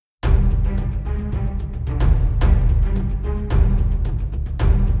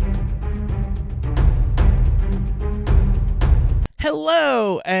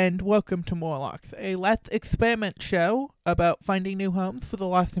Hello, and welcome to Morlocks, a Let's Experiment show about finding new homes for the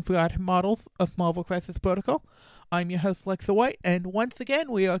lost and forgotten models of Marvel Crisis Protocol. I'm your host, Lexa White, and once again,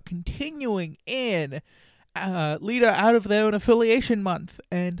 we are continuing in Leader Out of Their Own Affiliation Month,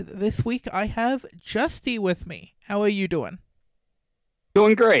 and this week I have Justy with me. How are you doing?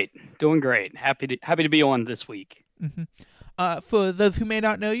 Doing great. Happy to be on this week. For those who may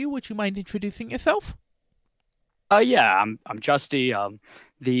not know you, would you mind introducing yourself? Yeah, I'm Justy.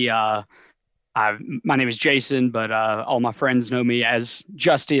 My name is Jason, but all my friends know me as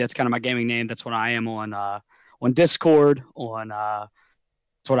Justy. That's kind of my gaming name. That's what I am on Discord.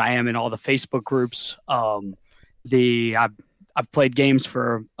 That's what I am in all the Facebook groups. I've played games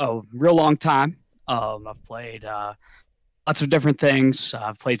for a real long time. I've played lots of different things.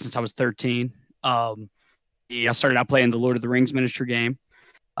 I've played since I was 13. I started out playing the Lord of the Rings miniature game.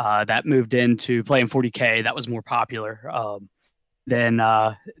 That moved into playing 40K. That was more popular. Then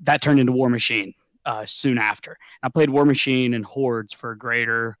that turned into War Machine soon after. I played War Machine and Hordes for a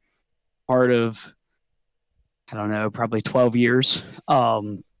greater part of, I don't know, probably 12 years.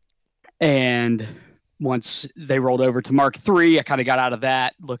 And once they rolled over to Mark III, I kind of got out of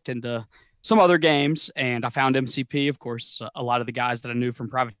that, looked into some other games, and I found MCP. Of course, a lot of the guys that I knew from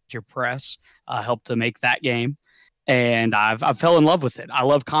Privateer Press helped to make that game. And I fell in love with it. I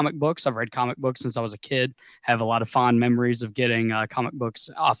love comic books. I've read comic books since I was a kid. Have a lot of fond memories of getting comic books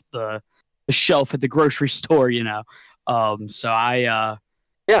off the shelf at the grocery store. I'm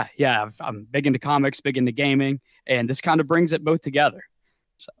big into comics, big into gaming, and this kind of brings it both together.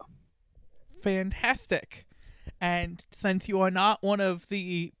 So Fantastic. And since you are not one of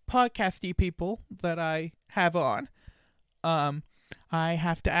the podcasty people that I have on, I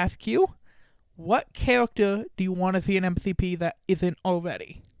have to ask you, what character do you want to see in MCP that isn't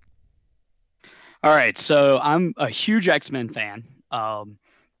already? All right, so I'm a huge X-Men fan.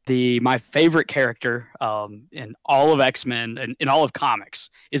 My favorite character in all of X-Men and in all of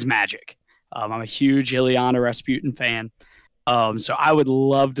comics is Magic. I'm a huge Ileana Rasputin fan. So I would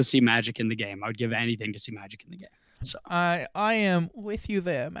love to see Magic in the game. I would give anything to see Magic in the game. So I am with you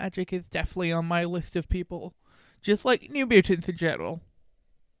there. Magic is definitely on my list of people, just like New Mutants in general.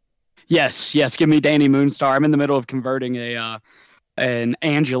 Yes, give me Danny Moonstar. I'm in the middle of converting an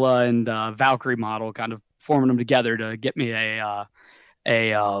Angela and Valkyrie model, kind of forming them together to get me a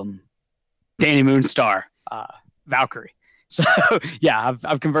Danny Moonstar Valkyrie. So yeah,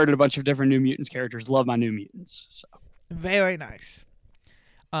 I've converted a bunch of different New Mutants characters. Love my New Mutants. So very nice.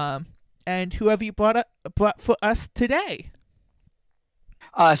 And who have you brought for us today?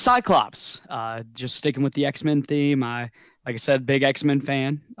 Cyclops. Just sticking with the X-Men theme. Like I said, big X-Men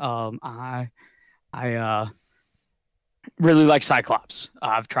fan. I really like Cyclops.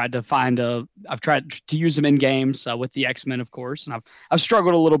 I've tried to use him in games with the X-Men, of course, and I've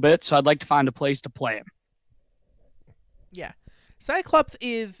struggled a little bit. So I'd like to find a place to play him. Yeah, Cyclops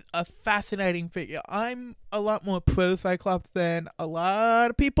is a fascinating figure. I'm a lot more pro Cyclops than a lot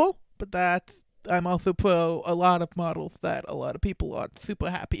of people, but I'm also pro a lot of models that a lot of people aren't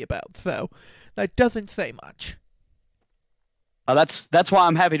super happy about. So that doesn't say much. That's why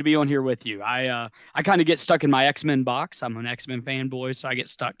I'm happy to be on here with you. I kind of get stuck in my X-Men box. I'm an X-Men fanboy, so I get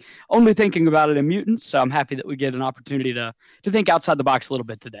stuck only thinking about it in mutants. So I'm happy that we get an opportunity to think outside the box a little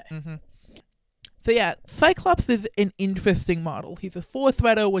bit today. Mm-hmm. So yeah, Cyclops is an interesting model. He's a fourth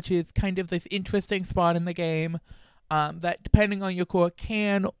threader, which is kind of this interesting spot in the game that, depending on your core,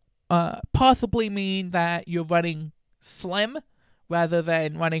 can possibly mean that you're running slim rather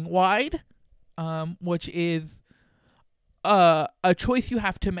than running wide, which is a choice you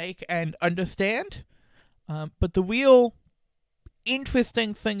have to make and understand. But the real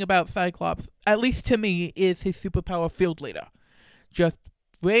interesting thing about Cyclops, at least to me, is his superpower Field Leader. Just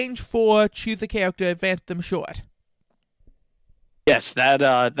range 4, choose a character, advance them short. Yes, that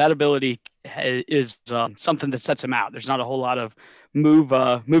ability is something that sets him out. There's not a whole lot of move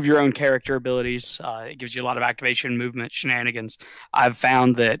your own character abilities. It gives you a lot of activation, movement, shenanigans. I've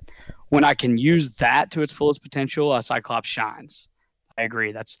found that when I can use that to its fullest potential, Cyclops shines. I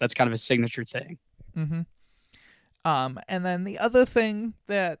agree. That's kind of a signature thing. Mm-hmm. And then the other thing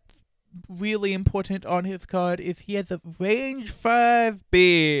that's really important on his card is he has a range 5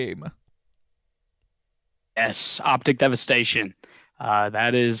 beam. Yes, optic devastation.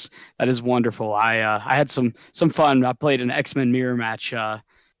 That is wonderful. I had some fun. I played an X-Men mirror match probably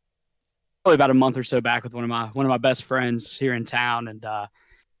about a month or so back with one of my best friends here in town, and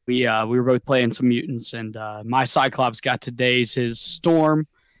we were both playing some mutants, and my Cyclops got to daze his Storm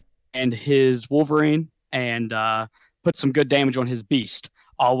and his Wolverine, and put some good damage on his Beast,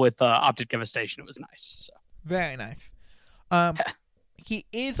 all with optic devastation. It was nice. So Very nice. he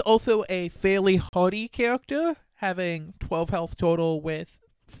is also a fairly hardy character, having 12 health total with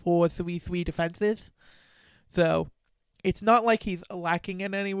 4/3/3 defenses. So it's not like he's lacking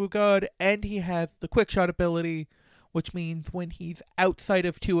in any regard, and he has the quick shot ability, which means when he's outside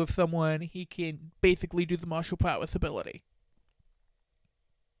of 2 of someone, he can basically do the martial prowess ability.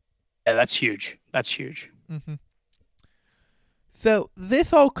 Yeah, that's huge. That's huge. Mm-hmm. So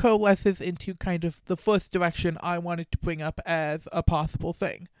this all coalesces into kind of the first direction I wanted to bring up as a possible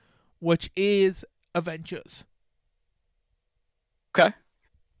thing, which is Avengers. Okay.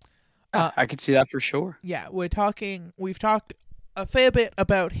 I could see that for sure. Yeah, we've talked a fair bit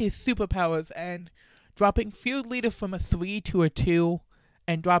about his superpowers and dropping Field Leader from a 3 to a 2,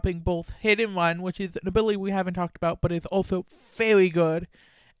 and dropping both Hit and Run, which is an ability we haven't talked about, but is also very good,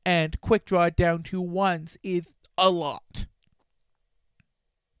 and Quick Draw down to 1s is a lot.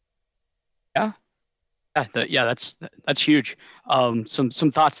 That's huge.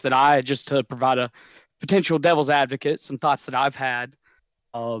 Some thoughts that just to provide a potential devil's advocate, some thoughts that I've had.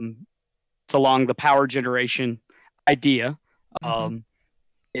 It's along the power generation idea.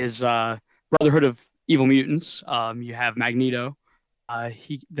 Is Brotherhood of Evil Mutants. You have Magneto.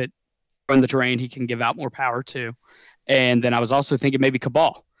 That run the terrain, he can give out more power to. And then I was also thinking maybe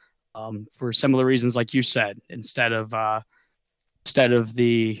Cabal, for similar reasons, like you said, instead of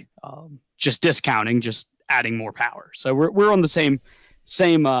the just discounting, just adding more power. So we're on the same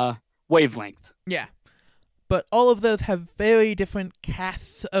wavelength. Yeah. But all of those have very different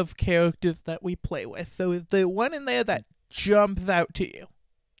casts of characters that we play with. So is there one in there that jumps out to you?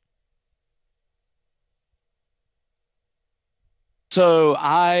 So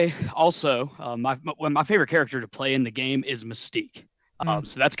I also my favorite character to play in the game is Mystique.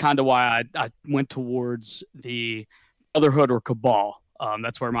 So that's kind of why I went towards the Brotherhood or Cabal.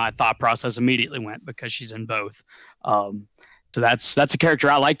 That's where my thought process immediately went, because she's in both. So that's a character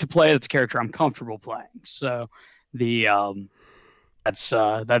I like to play. That's a character I'm comfortable playing. So that's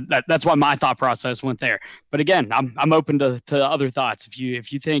why my thought process went there. But again, I'm open to other thoughts.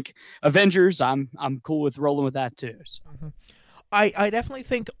 If you think Avengers, I'm cool with rolling with that too. So. Mm-hmm. I definitely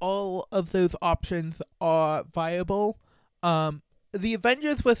think all of those options are viable. The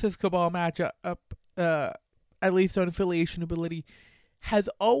Avengers versus Cabal matchup, at least on affiliation ability, has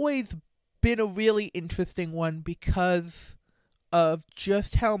always been a really interesting one because of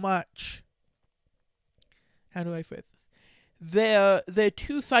just how much. How do I phrase this? They're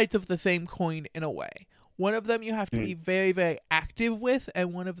two sides of the same coin in a way. One of them you have to be very, very active with,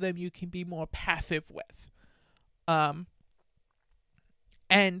 and one of them you can be more passive with. And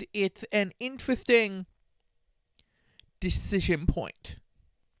it's an interesting decision point.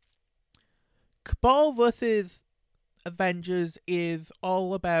 Cabal versus Avengers is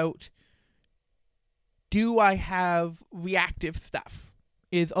all about, do I have reactive stuff?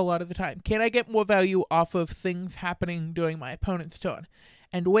 Is a lot of the time. Can I get more value off of things happening during my opponent's turn?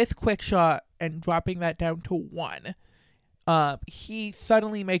 And with Quick Shot and dropping that down to 1, he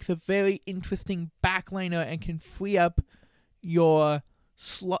suddenly makes a very interesting backliner and can free up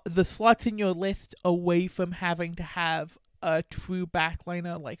the slots in your list away from having to have a true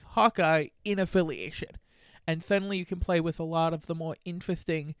backliner like Hawkeye in affiliation. And suddenly you can play with a lot of the more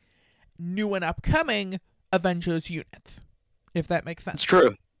interesting new and upcoming Avengers units, if that makes sense. That's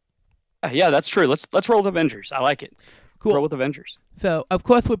true. Yeah, that's true. Let's roll with Avengers. I like it. Cool. Roll with Avengers. So, of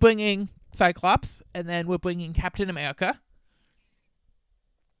course, we're bringing Cyclops, and then we're bringing Captain America.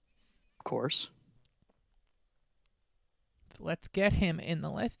 Of course. So let's get him in the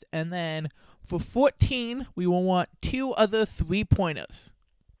list. And then for 14, we will want 2 other 3-pointers.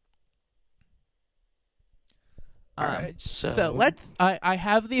 All right, so let's. I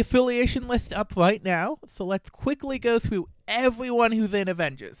have the affiliation list up right now, so let's quickly go through everyone who's in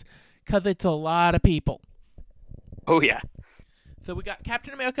Avengers, because it's a lot of people. Oh, yeah. So we got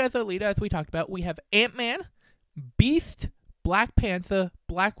Captain America as our leader, as we talked about. We have Ant-Man, Beast, Black Panther,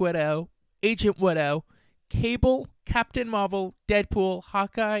 Black Widow, Agent Widow, Cable, Captain Marvel, Deadpool,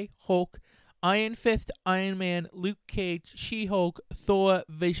 Hawkeye, Hulk, Iron Fist, Iron Man, Luke Cage, She-Hulk, Thor,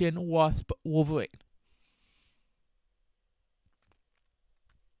 Vision, Wasp, Wolverine.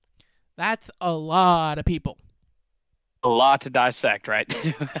 That's a lot of people. A lot to dissect, right?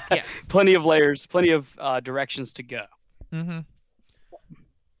 Yes. Plenty of layers, plenty of directions to go. Mm-hmm.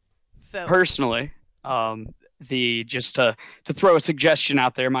 So personally, just to throw a suggestion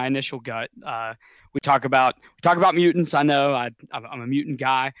out there, my initial gut. We talk about mutants. I know I'm a mutant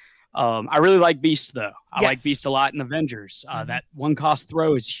guy. I really like Beast though. I like Beast a lot in Avengers. That one cost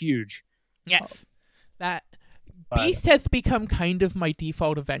throw is huge. Yes, Beast has become kind of my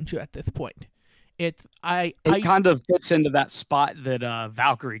default Avenger at this point. It kind of fits into that spot that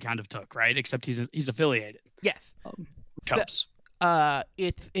Valkyrie kind of took, right? Except he's affiliated. Yes. Cubs.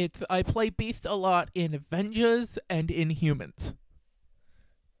 It's I play Beast a lot in Avengers and in Humans.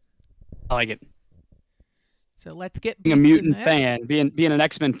 I like it. So let's get being Beast a mutant in there. fan, being an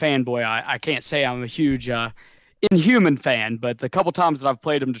X-Men fanboy. I can't say I'm a huge Inhuman fan, but the couple times that I've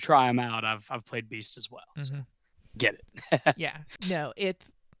played them to try them out, I've played Beast as well. So get it. Yeah. No,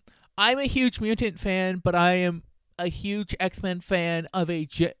 I'm a huge mutant fan, but I am a huge X-Men fan of a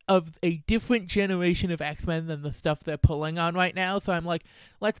different generation of X-Men than the stuff they're pulling on right now. So I'm like,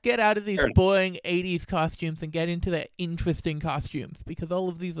 let's get out of these boring 80s costumes and get into the interesting costumes, because all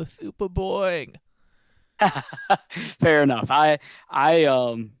of these are super boring. Fair enough. I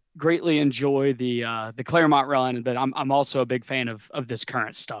greatly enjoy the Claremont run, but I'm also a big fan of this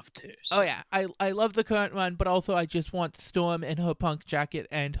current stuff too. So. Oh yeah, I love the current run, but also I just want Storm in her punk jacket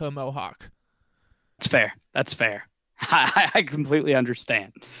and her mohawk. That's fair. I completely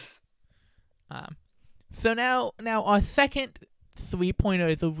understand. So now our second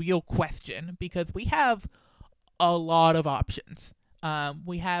 3.0 is a real question, because we have a lot of options.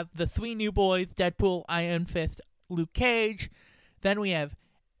 We have the three new boys: Deadpool, Iron Fist, Luke Cage. Then we have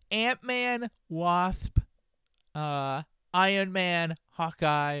Ant-Man, Wasp, Iron Man,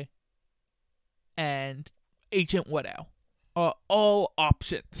 Hawkeye, and Agent Widow are all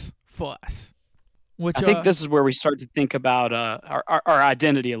options for us. I think this is where we start to think about our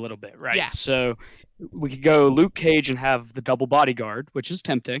identity a little bit, right? Yeah. So we could go Luke Cage and have the double bodyguard, which is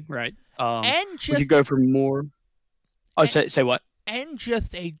tempting, right? And we could go for more. Oh, say what? And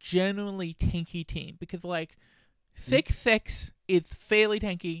just a generally tanky team, because 6'6" is fairly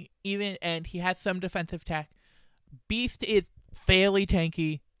tanky, and he has some defensive tech. Beast is fairly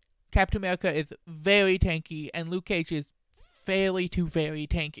tanky. Captain America is very tanky, and Luke Cage is fairly to very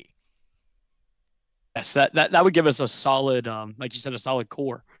tanky. Yes, that would give us a solid, like you said, a solid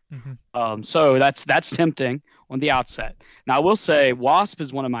core. So that's tempting on the outset. Now I will say, Wasp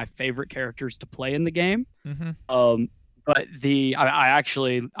is one of my favorite characters to play in the game. But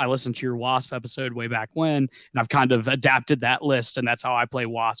I listened to your Wasp episode way back when, and I've kind of adapted that list, and that's how I play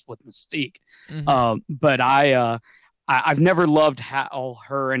Wasp with Mystique. But I've never loved how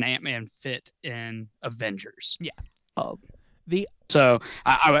her and Ant-Man fit in Avengers. Yeah. So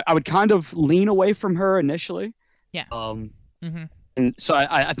I would kind of lean away from her initially. Yeah. And so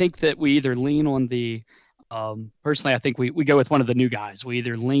I think that we either lean on the personally, I think we go with one of the new guys. We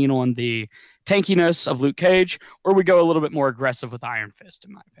either lean on the tankiness of Luke Cage, or we go a little bit more aggressive with Iron Fist,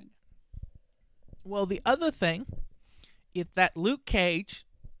 in my opinion. Well, the other thing is that Luke Cage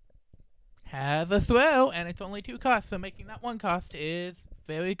has a throw, and it's only 2 costs, so making that 1 cost is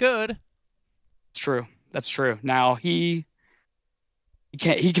very good. That's true. Now he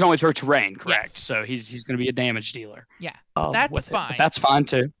can only throw terrain, correct? Yes. So he's going to be a damage dealer. Yeah, that's fine. That's fine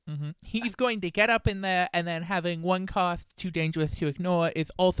too. He's going to get up in there, and then having 1 cost too dangerous to ignore is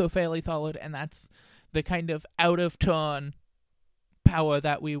also fairly solid, and that's the kind of out of turn power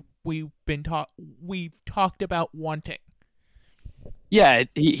that we've talked about wanting. Yeah,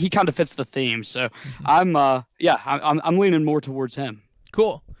 he kind of fits the theme. So I'm leaning more towards him.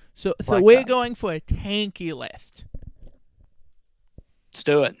 Cool. So we're going for a tanky list. Let's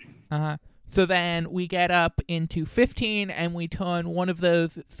do it. So then we get up into 15, and we turn one of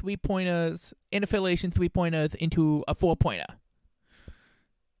those 3-pointers, in affiliation 3-pointers, into a 4-pointer.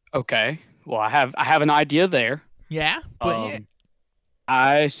 Okay. Well, I have an idea there. Yeah.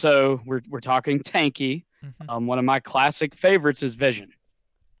 So we're talking tanky. One of my classic favorites is Vision.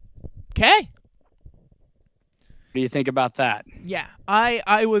 Okay. What do you think about that? Yeah,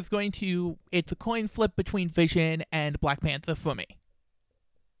 I was going to. It's a coin flip between Vision and Black Panther for me.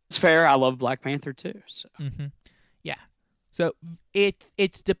 It's fair. I love Black Panther too. So. Yeah. So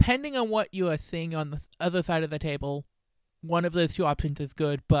it's depending on what you are seeing on the other side of the table. One of those 2 options is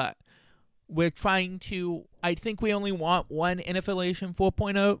good, but we're trying to. I think we only want one in affiliation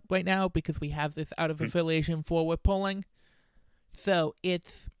 4.0 right now, because we have this out of affiliation 4 we're pulling. So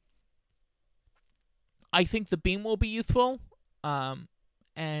I think the beam will be useful,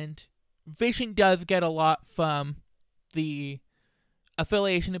 and Vision does get a lot from the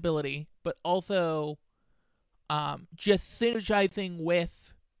affiliation ability, but also just synergizing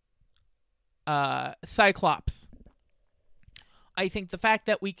with Cyclops. I think the fact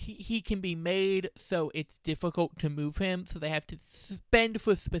that he can be made so it's difficult to move him, so they have to spend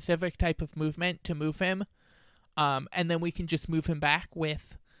for a specific type of movement to move him, and then we can just move him back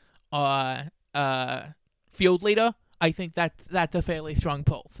with Field Leader. I think that's a fairly strong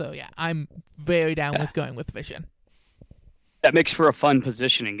pull. So yeah, I'm very down with going with Vision. That makes for a fun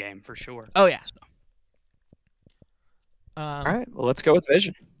positioning game for sure. Oh yeah. All right, well, let's go with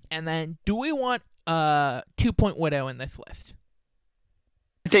Vision. And then, do we want 2-Point Widow in this list?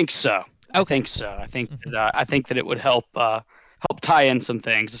 I think so. Okay. I think so. I think that it would help tie in some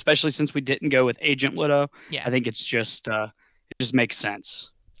things, especially since we didn't go with Agent Widow. Yeah. I think it just makes sense.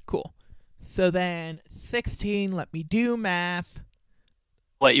 Cool. So then 16, let me do math.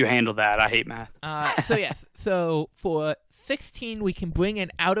 Let you handle that. I hate math. So yes. So for 16, we can bring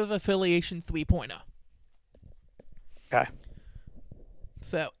an out of affiliation 3-pointer. Okay.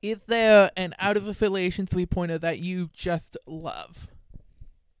 So is there an out of affiliation 3-pointer that you just love?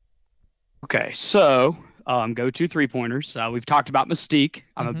 Okay, so go-to 3-pointers. We've talked about Mystique.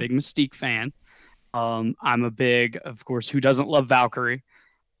 I'm a big Mystique fan. I'm a big, of course, who doesn't love Valkyrie?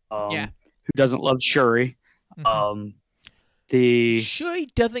 Who doesn't love Shuri? Shuri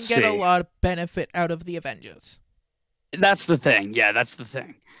doesn't get a lot of benefit out of the Avengers. That's the thing. Yeah, that's the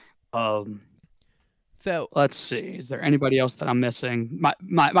thing. So let's see. Is there anybody else that I'm missing?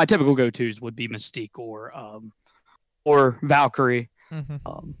 My typical go-tos would be Mystique or Valkyrie.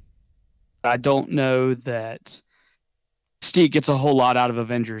 I don't know that Mystique gets a whole lot out of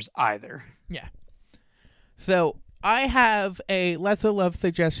Avengers either. Yeah. So I have a lesser love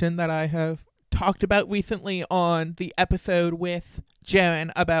suggestion that I have talked about recently on the episode with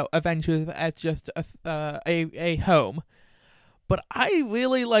Jaren about Avengers as just a home. But I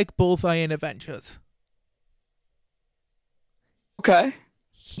really like Bullseye in Avengers. Okay.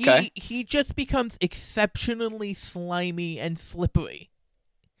 He just becomes exceptionally slimy and slippery.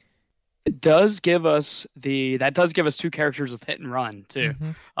 It does give us two characters with hit and run too,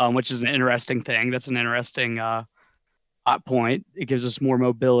 which is an interesting thing. That's an interesting hot point. It gives us more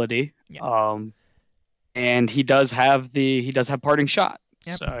mobility. Yeah. And he does have parting shot.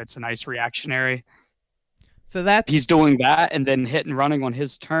 Yep. So it's a nice reactionary. So that he's doing that and then hit and running on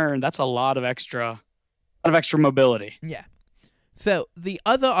his turn. That's a lot of extra mobility. Yeah. So the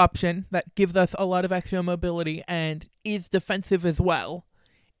other option that gives us a lot of extra mobility and is defensive as well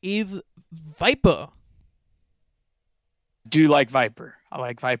is Viper. Do like Viper. I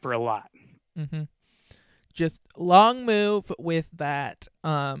like Viper a lot. Just long move with that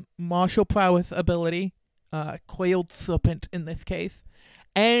martial prowess ability, Coiled Serpent in this case,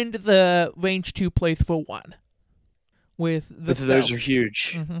 and the range 2 plays for 1. With the Both of those are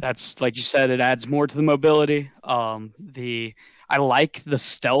huge. That's, like you said, it adds more to the mobility. I like the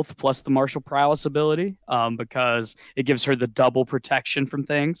stealth plus the martial prowess ability because it gives her the double protection from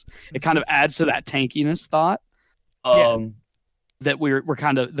things. It kind of adds to that tankiness thought that we're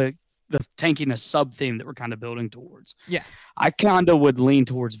kind of the tankiness sub theme that we're kind of building towards. Yeah, I kind of would lean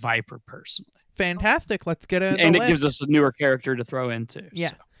towards Viper personally. Fantastic. Let's get it. And it gives us a newer character to throw into. Yeah,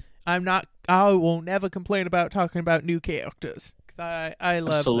 so. I will never complain about talking about new characters because I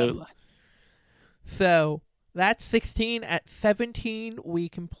love Absolutely. them. So that's 16. At 17, we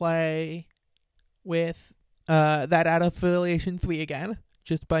can play with that out of affiliation 3 again,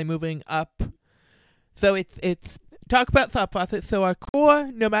 just by moving up. So it's talk about thought process. So our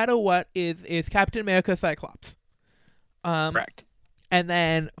core, no matter what, is Captain America Cyclops. Correct. And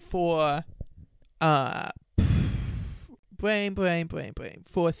then for brain.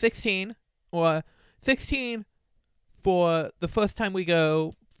 For 16 for the first time we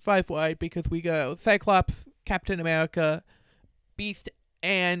go 5 wide because we go Cyclops, Captain America, Beast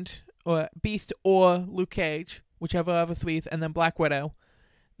or Luke Cage, whichever of the 3s, and then Black Widow.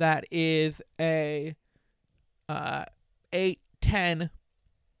 That is a 8, 10,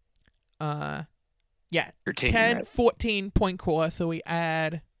 13, 10, right? 14 point core. So we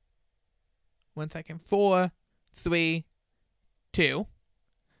add 4, 3, 2.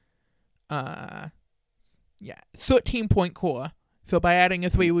 13 point core. So by adding a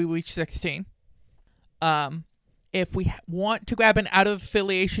 3, we reach 16. If we want to grab an out of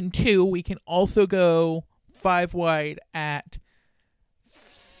affiliation 2, we can also go 5 wide at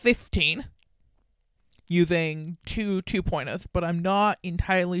 15 using 2 2-pointers, but I'm not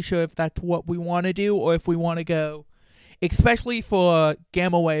entirely sure if that's what we want to do or if we want to go, especially for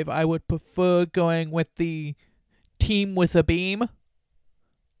Gamma Wave, I would prefer going with the team with a beam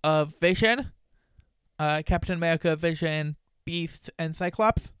of Vision, Captain America, Vision, Beast, and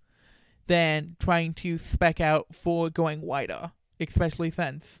Cyclops, than trying to spec out for going wider, especially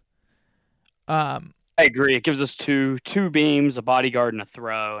since I agree. It gives us two beams, a bodyguard, and a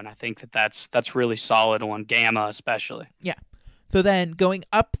throw, and I think that's really solid on Gamma, especially. Yeah. So then going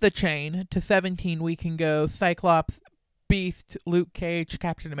up the chain to 17, we can go Cyclops, Beast, Luke Cage,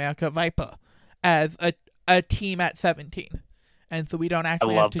 Captain America, Viper as a team at 17, and so we don't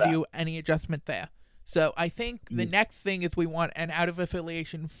actually have to do any adjustment there. So I think the next thing is we want an out of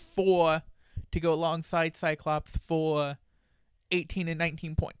affiliation 4 to go alongside Cyclops for 18 and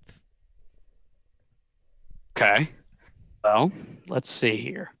 19 points. Okay. Well, let's see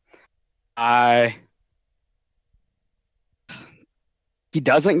here. He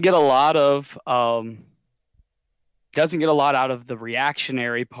doesn't get a lot of out of the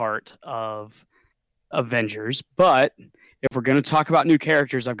reactionary part of Avengers, but if we're going to talk about new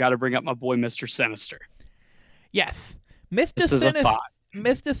characters, I've got to bring up my boy Mr. Sinister. Yes. Just as a thought.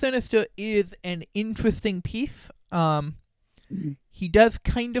 Mr. Sinister is an interesting piece. He does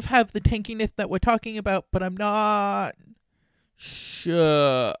kind of have the tankiness that we're talking about, but I'm not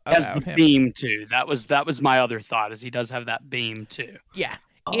sure Has about the him. beam too. That was my other thought, is he does have that beam too. Yeah.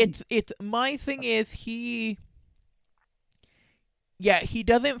 It's my thing is he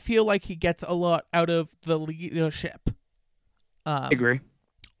doesn't feel like he gets a lot out of the leadership. I agree.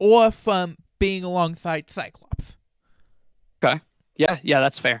 Or from being alongside Cyclops. Okay. Yeah,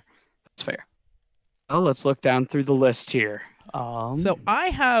 that's fair. That's fair. Oh, let's look down through the list here. So I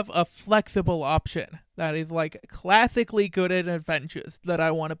have a flexible option that is like classically good at Avengers that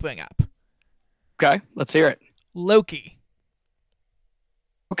I want to bring up. Okay, let's hear it. Loki.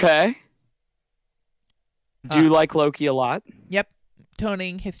 Okay. Do you like Loki a lot? Yep.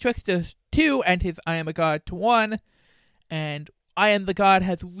 Turning his tricks to 2 and his I am a god to 1. And I am the god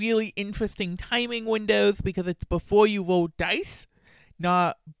has really interesting timing windows because it's before you roll dice,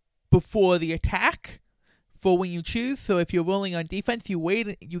 not before the attack for when you choose. So if you're rolling on defense, you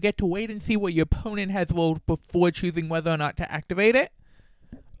get to wait and see what your opponent has rolled before choosing whether or not to activate it.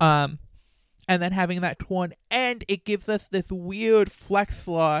 And then having that torn, and it gives us this weird flex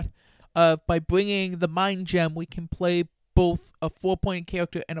slot of by bringing the mind gem, we can play both a 4-point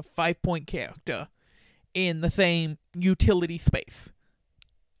character and a 5-point character in the same utility space.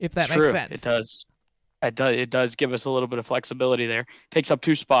 If that makes sense. It does. It does give us a little bit of flexibility there. Takes up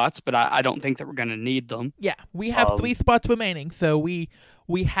 2 spots, but I don't think that we're going to need them. Yeah, we have 3 spots remaining, so we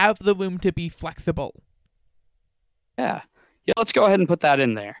have the room to be flexible. Yeah, let's go ahead and put that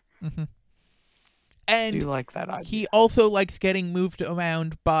in there. Mm-hmm. And I do like that idea. He also likes getting moved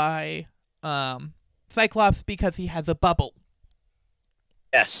around by Cyclops because he has a bubble.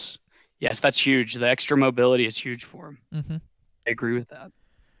 Yes, that's huge. The extra mobility is huge for him. Mm-hmm. I agree with that.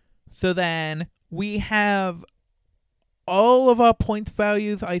 So then we have all of our points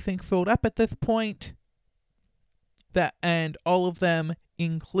values, I think, filled up at this point. And all of them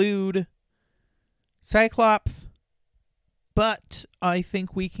include Cyclops. But I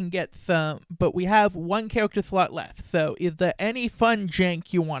think we can get some. But we have 1 character slot left. So is there any fun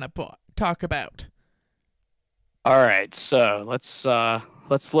jank you want to talk about? All right, so let's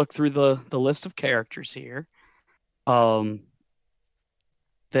look through the list of characters here.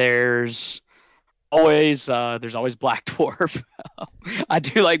 There's always Black Dwarf. I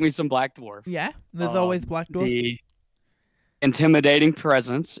do like me some Black Dwarf. Yeah, there's always Black Dwarf. The intimidating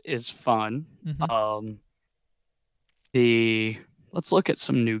presence is fun. Mm-hmm. Let's look at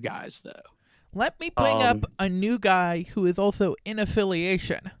some new guys though. Let me bring up a new guy who is also in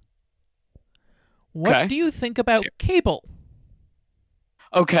affiliation. What do you think about Cable?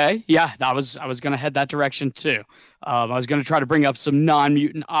 Okay, yeah, I was going to head that direction too. I was going to try to bring up some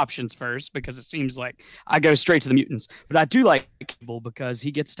non-mutant options first because it seems like I go straight to the mutants. But I do like Cable because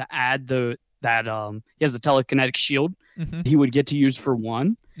he gets to add he has the telekinetic shield he would get to use for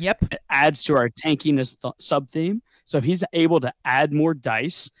 1. Yep. It adds to our tankiness sub-theme. So if he's able to add more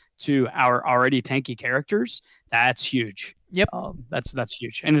dice to our already tanky characters, that's huge. Yep. That's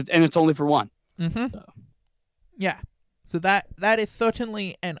huge. And it's only for 1. Mm-hmm. So. Yeah. So that is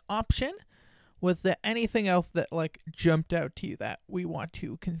certainly an option. Was there anything else that jumped out to you that we want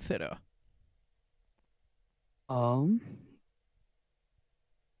to consider?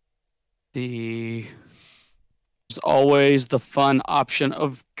 There's always the fun option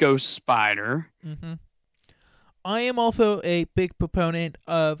of Ghost Spider. Mm-hmm. I am also a big proponent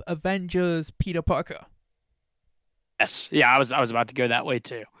of Avengers Peter Parker. Yes, yeah, I was about to go that way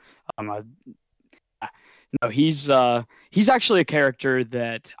too. No, he's actually a character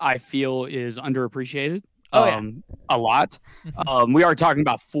that I feel is underappreciated. A lot. Mm-hmm. We are talking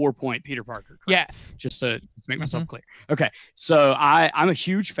about 4-point Peter Parker. Correct? Yes. Just to make myself clear. Okay, so I'm a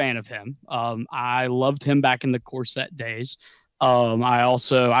huge fan of him. I loved him back in the Corset days.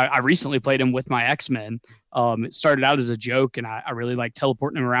 I recently played him with my X-Men. It started out as a joke, and I really like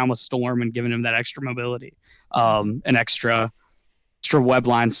teleporting him around with Storm and giving him that extra mobility, and extra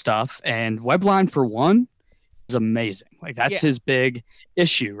webline stuff. And webline for 1 is amazing. That's his big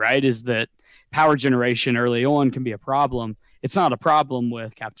issue, right? Is that power generation early on can be a problem. It's not a problem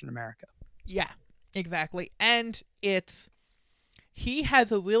with Captain America. Yeah, exactly. And he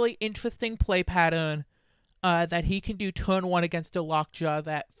has a really interesting play pattern that he can do turn 1 against a Lockjaw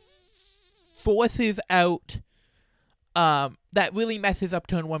that forces out, that really messes up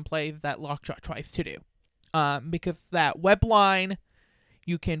turn 1 plays that Lockjaw tries to do. Because that web line,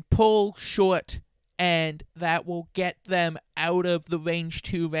 you can pull short, and that will get them out of the range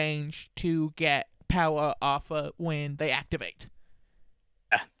 2 range to get power off of when they activate.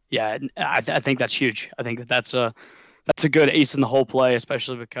 Yeah, I think that's huge. I think that's a good ace in the hole play,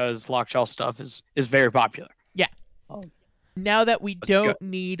 especially because Lockjaw stuff is very popular. Yeah. Now that we don't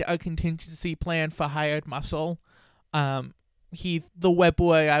need a contingency plan for Hired Muscle, he's the web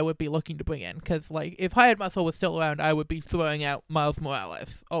boy I would be looking to bring in. Because, like, if Hired Muscle was still around, I would be throwing out Miles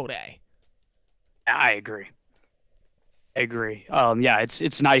Morales all day. I agree. Yeah,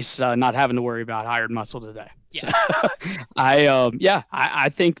 it's nice not having to worry about Hired Muscle today. Yeah. So, I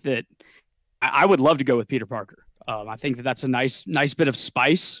think that I would love to go with Peter Parker. I think that's a nice bit of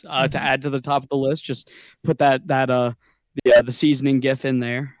spice to add to the top of the list. Just put the seasoning gif in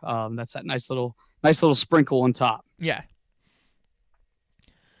there. That's that nice little sprinkle on top. Yeah.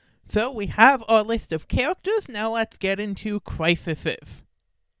 So we have our list of characters. Now let's get into crises.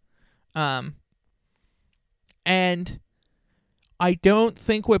 And I don't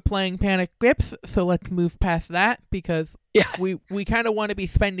think we're playing Panic Grips, so let's move past that because we kind of want to be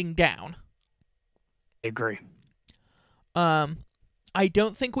spending down. I agree. I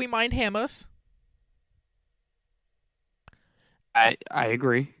don't think we mind hammers. I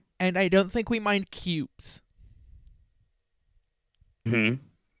agree. And I don't think we mind cubes. I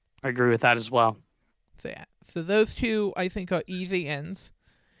agree with that as well. So those two I think are easy ends.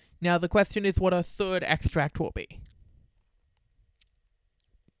 Now the question is what our third extract will be.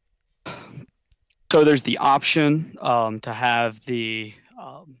 So there's the option to have the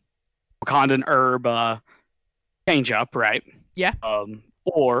Wakandan herb change up, right? Yeah.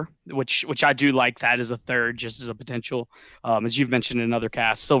 Or which I do like that as a third, just as a potential, as you've mentioned in another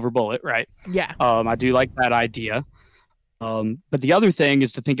cast, Silver Bullet, right? Yeah. I do like that idea. But the other thing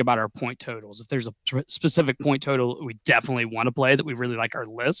is to think about our point totals. If there's a specific point total that we definitely want to play, that we really like our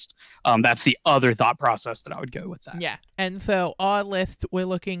list, that's the other thought process that I would go with that. Yeah. And so our list, we're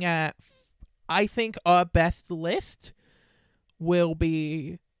looking at, I think our best list will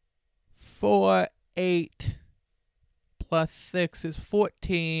be 4, 8, plus 6 is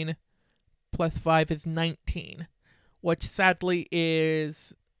 14, plus 5 is 19, which sadly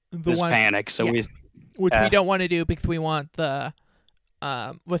is the one. Panic, so we don't want to do because we want the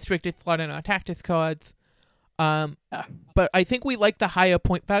restricted slot in our tactics cards. But I think we like the higher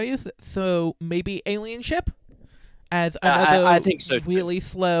point values, so maybe Alien Ship as another I think so really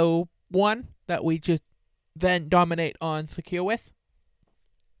slow one that we just then dominate on secure with.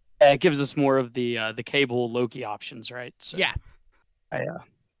 It gives us more of the Cable Loki options, right? So yeah.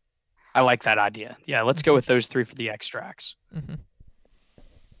 I like that idea. Yeah, let's go with those 3 for the extracts. Mm-hmm.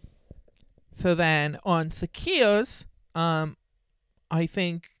 So then on secures, I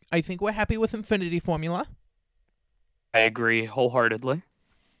think we're happy with Infinity Formula. I agree wholeheartedly.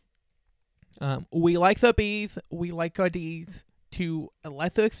 We like the Bs, we like our Ds to a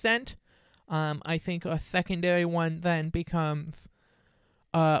lesser extent. I think a secondary one then becomes,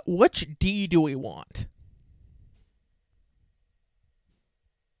 which D do we want?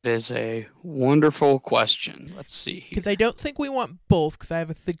 It is a wonderful question. Let's see. Because I don't think we want both, because I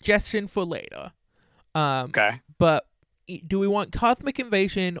have a suggestion for later. Okay. But do we want Cosmic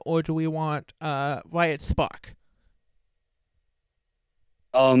Invasion or do we want Riot Spark?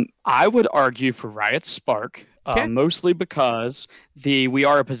 I would argue for Riot Spark, mostly because we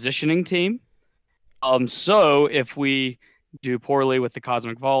are a positioning team. So if we do poorly with the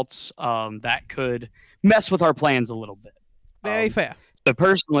Cosmic Vaults, that could mess with our plans a little bit. Very fair. So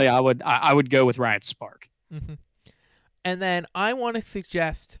personally, I would go with Riot Spark. Mm-hmm. And then I want to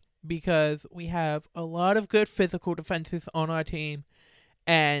suggest, because we have a lot of good physical defenses on our team,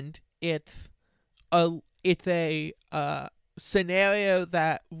 and it's a scenario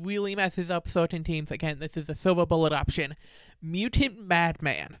that really messes up certain teams. Again, this is a Silver Bullet option. Mutant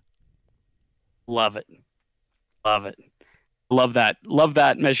Madman. Love it. Love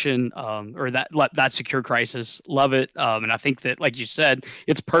that mission, or that secure crisis. Love it. And I think that, like you said,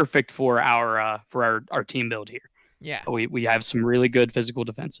 it's perfect for our team build here. Yeah, we have some really good physical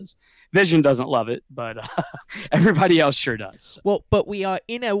defenses. Vision doesn't love it, but everybody else sure does. So. Well, but we are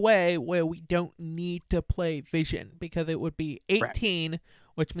in a way where we don't need to play Vision, because it would be 18, correct,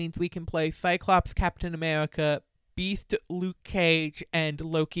 which means we can play Cyclops, Captain America, Beast, Luke Cage, and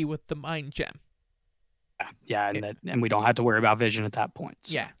Loki with the Mind Gem. Yeah, and we don't have to worry about Vision at that point.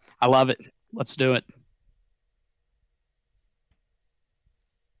 So yeah, I love it. Let's do it.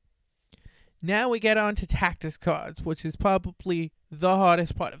 Now we get on to tactics cards, which is probably the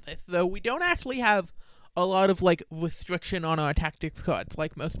hardest part of this. Though we don't actually have a lot of like restriction on our tactics cards,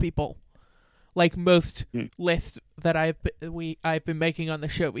 like most people, like most lists that I've been making on the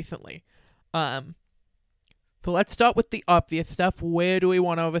show recently. So let's start with the obvious stuff. Where do we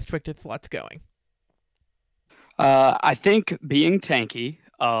want our restricted slots going? I think being tanky,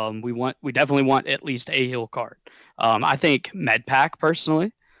 we definitely want at least a heal card. I think med pack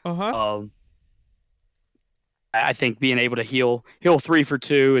personally. I think being able to heal 3 for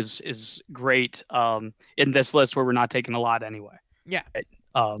 2 is great in this list where we're not taking a lot anyway. Yeah. Right?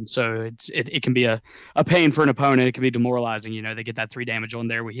 So it can be a pain for an opponent. It can be demoralizing. They get that 3 damage on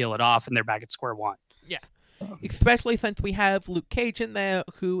there. We heal it off, and they're back at square one. Yeah. Especially since we have Luke Cage in there,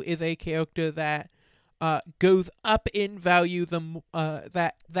 who is a character that goes up in value.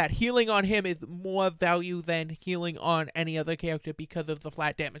 That healing on him is more value than healing on any other character because of the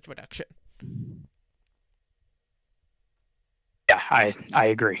flat damage reduction. Yeah, I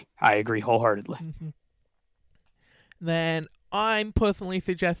agree. I agree wholeheartedly. Mm-hmm. Then I'm personally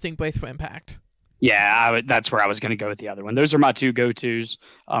suggesting Brace for Impact. Yeah, that's where I was going to go with the other one. Those are my 2 go-tos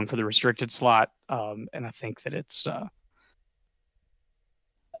for the restricted slot, and I think that it's.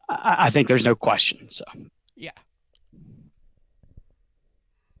 I think there's no question. So yeah.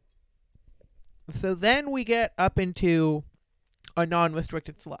 So then we get up into a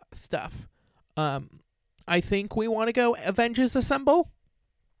non-restricted stuff. I think we want to go Avengers Assemble.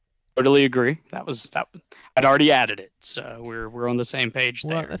 Totally agree. That. I'd already added it, so we're on the same page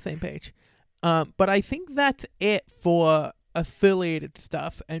there. We're on the same page. But I think that's it for affiliated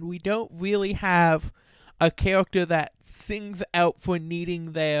stuff, and we don't really have a character that sings out for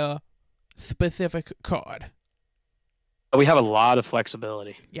needing their specific card. We have a lot of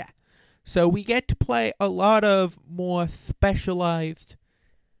flexibility. Yeah. So we get to play a lot of more specialized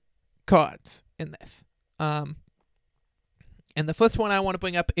cards in this. And the first one I want to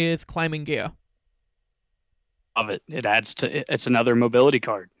bring up is Climbing Gear. Love it. It's another mobility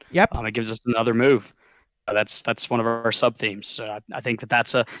card. Yep. It gives us another move. That's one of our sub themes. So I think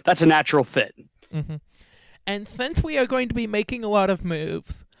that's a natural fit. Mm-hmm. And since we are going to be making a lot of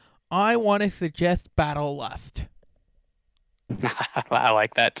moves, I want to suggest Battle Lust. I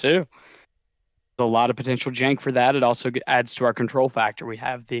like that too. There's a lot of potential jank for that. It also adds to our control factor. We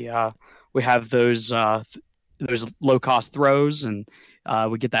have those low cost throws, and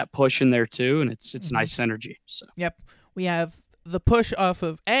we get that push in there too, and it's nice synergy. So yep, we have the push off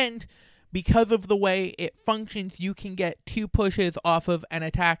of, and because of the way it functions, you can get 2 pushes off of an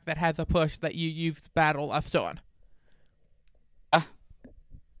attack that has a push that you use Battle Lust on.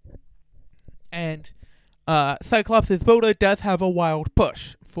 And Cyclops' Boulder does have a wild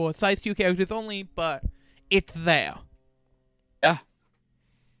push for size 2 characters only, but it's there. Yeah.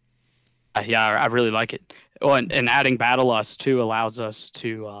 I really like it. Oh, and adding Battle Lust too allows us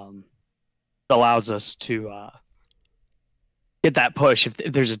to get that push. If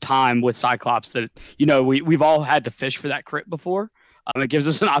there's a time with Cyclops that we've all had to fish for that crit before, it gives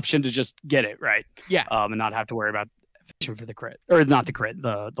us an option to just get it right. Yeah. And not have to worry about fishing for the crit, or not the crit,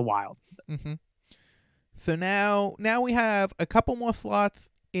 the wild. Mm-hmm. So now we have a couple more slots.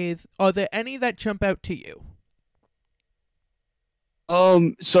 Are there any that jump out to you?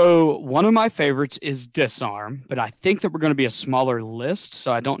 So one of my favorites is Disarm, but I think that we're going to be a smaller list,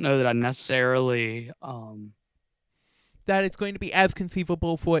 so I don't know that I necessarily that it's going to be as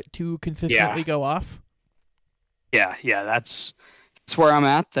conceivable for it to consistently go off. Yeah, that's where I'm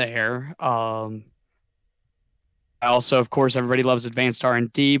at there. I also, of course, everybody loves advanced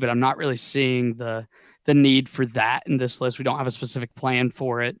R&D, but I'm not really seeing the need for that in this list. We don't have a specific plan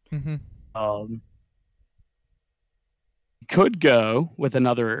for it. Mm-hmm. Could go with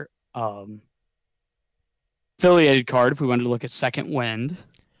another affiliated card if we wanted to look at Second Wind.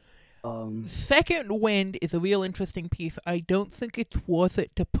 Second Wind is a real interesting piece. I don't think it's worth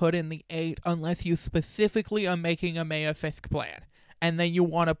it to put in the 8 unless you specifically are making a Mayor Fisk plan, and then you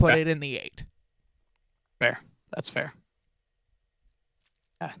want to put it in the 8. Fair. That's fair.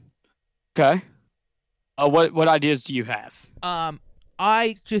 Yeah. Okay. What ideas do you have?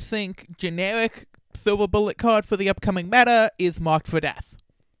 I just think generic Silver Bullet card for the upcoming meta is Marked for Death.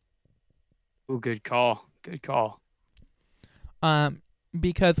 Oh, good call. Good call.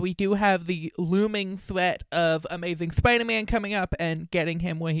 Because we do have the looming threat of Amazing Spider-Man coming up, and getting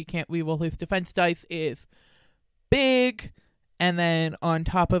him where he can't reroll his defense dice is big. And then on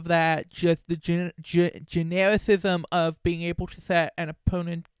top of that, just the genericism of being able to set an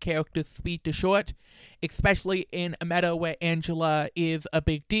opponent character's speed to short, especially in a meta where Angela is a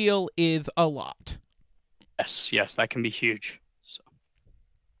big deal, is a lot. Yes, that can be huge. So.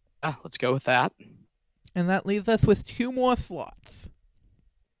 Yeah, let's go with that. And that leaves us with 2 more slots.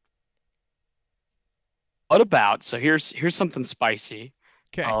 What about, so here's something spicy.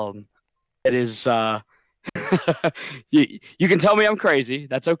 Okay. It is you can tell me I'm crazy.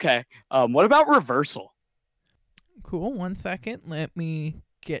 That's okay. What about reversal? Cool. 1 second. Let me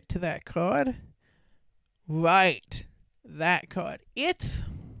get to that card. Right. That card.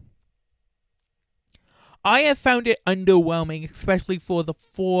 I have found it underwhelming, especially for the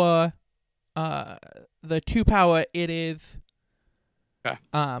 2 power it is. Okay.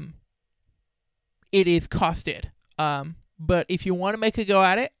 It is costed. But if you want to make a go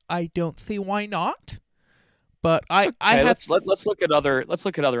at it, I don't see why not. But I have. Let's look at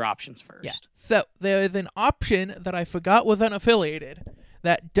other options first. Yeah. So there is an option that I forgot was unaffiliated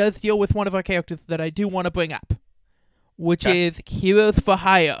that does deal with one of our characters that I do want to bring up, which is Heroes for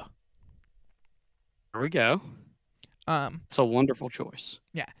Hire. There we go. It's a wonderful choice.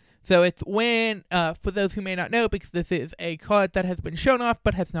 Yeah. So it's when, for those who may not know, because this is a card that has been shown off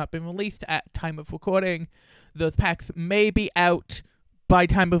but has not been released at time of recording, those packs may be out by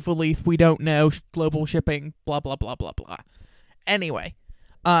time of release. We don't know. Global shipping, blah, blah, blah, blah, blah. Anyway,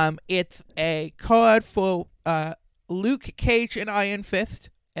 it's a card for Luke Cage and Iron Fist,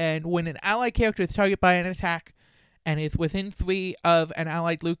 and when an allied character is targeted by an attack and is within 3 of an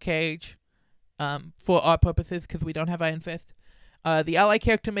allied Luke Cage, for our purposes, because we don't have Iron Fist, the allied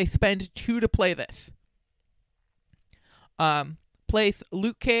character may spend 2 to play this. Place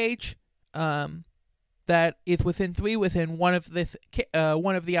Luke Cage, that is within 3 within one of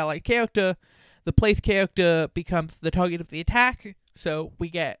the allied character. The place character becomes the target of the attack, so we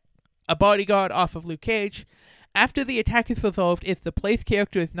get a bodyguard off of Luke Cage. After the attack is resolved, if the place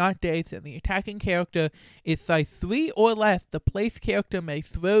character is not dazed and the attacking character is size 3 or less, the place character may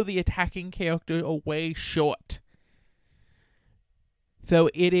throw the attacking character away short. So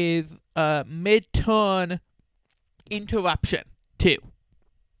it is a mid-turn interruption, too.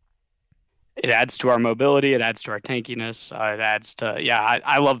 It adds to our mobility. It adds to our tankiness. It adds to,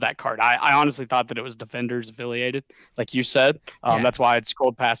 I love that card. I honestly thought that it was Defenders affiliated, like you said. That's why I'd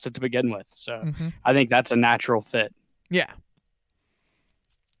scrolled past it to begin with. So I think that's a natural fit. Yeah.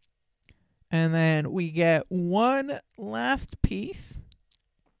 And then we get one last piece.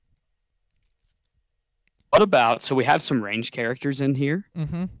 What about, so we have some range characters in here.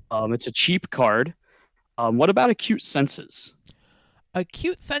 It's a cheap card. What about Acute Senses?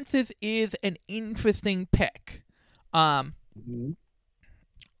 Acute Senses is an interesting pick. I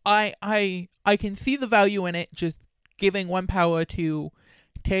can see the value in it, just giving 1 power to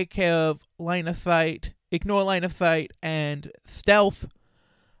take care of line of sight, ignore line of sight, and stealth.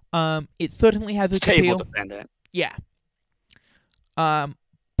 It certainly has its appeal. Table dependent. Yeah.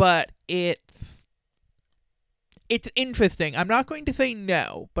 But it's interesting. I'm not going to say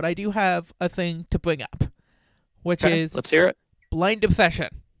no, but I do have a thing to bring up, which is, let's hear it. Blind Obsession.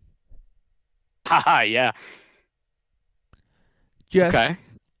 Haha, yeah. Okay.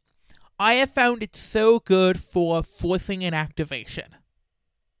 I have found it so good for forcing an activation.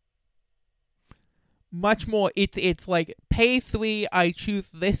 Much more, it's like, pay 3, I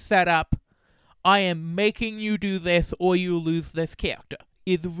choose this setup, I am making you do this or you lose this character,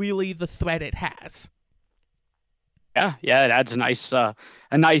 is really the threat it has. Yeah, it adds a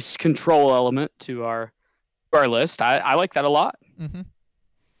nice control element to our list. I like that a lot.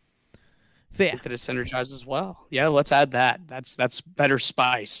 So, I think that it synergizes well. Yeah, let's add that. That's better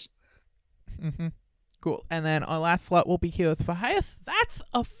spice. Cool. And then our last slot will be Heroes for Hire. That's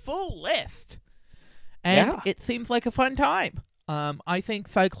a full list. And it seems like a fun time. I think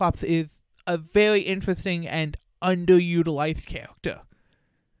Cyclops is a very interesting and underutilized character.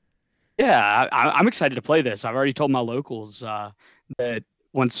 Yeah, I'm excited to play this. I've already told my locals that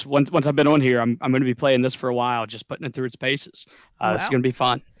once I've been on here, I'm going to be playing this for a while, just putting it through its paces. It's going to be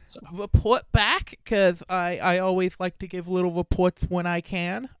fun. So. Report back, because I always like to give little reports when I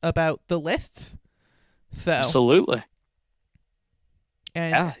can about the lists. So absolutely.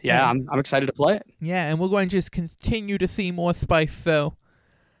 And I'm excited to play it. Yeah, and we're going to just continue to see more spice. So,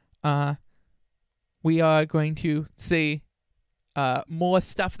 we are going to see more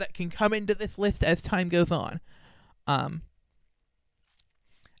stuff that can come into this list as time goes on.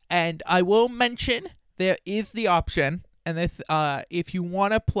 And I will mention there is the option, and this, if you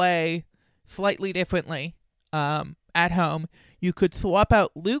want to play slightly differently at home, you could swap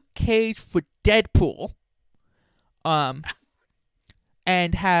out Luke Cage for Deadpool,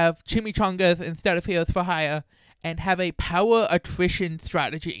 and have Chimichangas instead of Heroes for Hire, and have a power attrition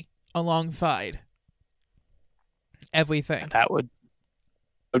strategy alongside everything. That would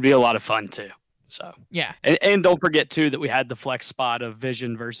be a lot of fun too. So Yeah. and don't forget too that we had the flex spot of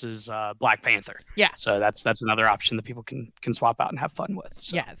Vision versus Black Panther. Yeah. So that's another option that people can swap out and have fun with.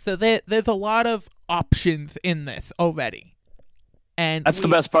 So. Yeah. So there's a lot of options in this already. And that's the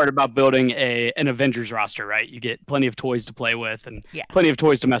best part about building an Avengers roster, right? You get plenty of toys to play with and plenty of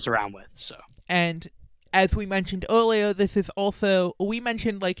toys to mess around with. So. And as we mentioned earlier, this is also, we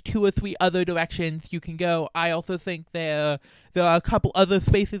mentioned like 2 or 3 other directions you can go. I also think there are a couple other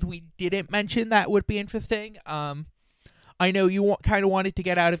spaces we didn't mention that would be interesting. I know you kind of wanted to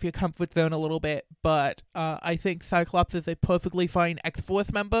get out of your comfort zone a little bit, but I think Cyclops is a perfectly fine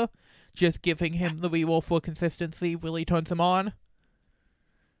X-Force member. Just giving him the reroll for consistency really turns him on.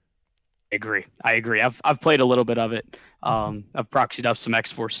 I agree. I've played a little bit of it. I've proxied up some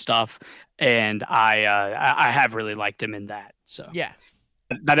X-Force stuff, and I have really liked him in that. So yeah,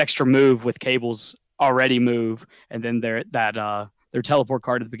 that extra move with Cable's already move, and then their teleport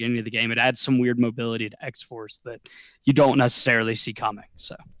card at the beginning of the game, it adds some weird mobility to X-Force that you don't necessarily see coming.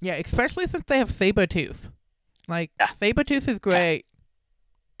 So yeah, especially since they have Sabretooth. Sabretooth is great.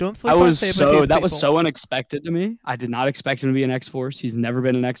 Don't sleep on Sabretooth. That was so unexpected to me. I did not expect him to be an X-Force. He's never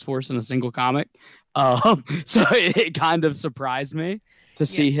been an X-Force in a single comic. So it kind of surprised me to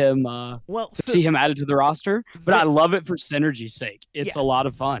see him see him added to the roster. But I love it for synergy's sake. It's a lot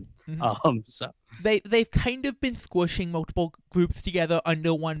of fun. Mm-hmm. So they've kind of been squishing multiple groups together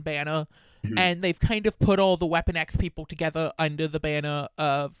under one banner, and they've kind of put all the Weapon X people together under the banner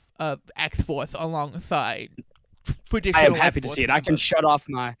of X-Force alongside. I am happy to see it. I can shut off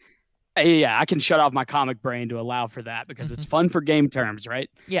my comic brain to allow for that because it's fun for game terms, right?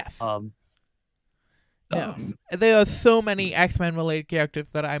 Yes. There are so many X-Men related characters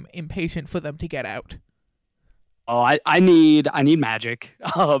that I'm impatient for them to get out. Oh, I need Magic.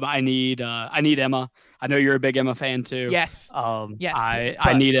 I need Emma. I know you're a big Emma fan too. Yes. Yes.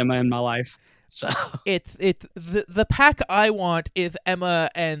 I need Emma in my life. So it's the pack I want is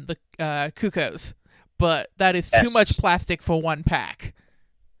Emma and the Cuckoos. But that is too much plastic for one pack.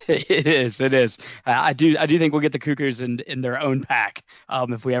 It is. I do think we'll get the Cuckoos in their own pack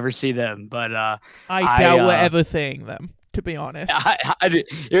if we ever see them. But I doubt we're ever seeing them, to be honest.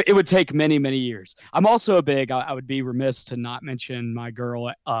 It would take many, many years. I'm also I would be remiss to not mention my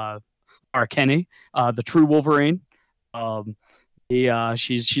girl, Laura Kinney, the true Wolverine.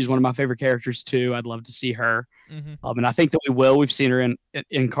 She's one of my favorite characters too. I'd love to see her. And I think that we will. We've seen her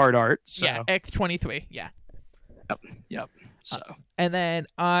in card art. So. Yeah, X-23. Yeah. Yep. So. And then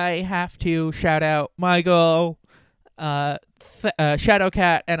I have to shout out my girl,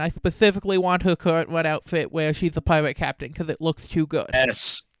 Shadowcat, and I specifically want her current run outfit where she's a pirate captain because it looks too good.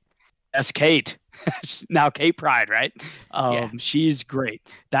 Yes, Kate. Now Kate Pride, right? She's great.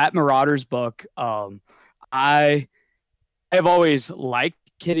 That Marauders book. I have always liked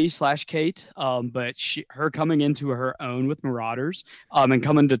Kitty/Kate, but her coming into her own with Marauders, and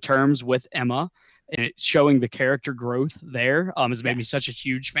coming to terms with Emma, and it showing the character growth there, has made me such a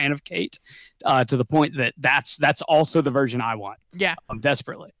huge fan of Kate, to the point that that's also the version I want. Yeah,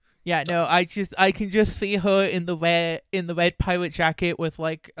 desperately. Yeah, no, I can just see her in the red pirate jacket with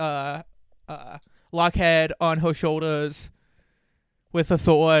like Lockhead on her shoulders, with a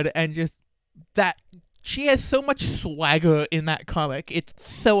sword, and just that. She has so much swagger in that comic. It's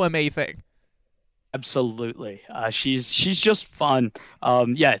so amazing. Absolutely. She's just fun.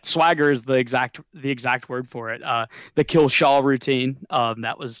 Swagger is the exact word for it. The Kill Shaw routine.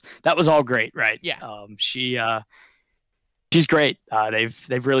 That was all great, right? Yeah. She's great.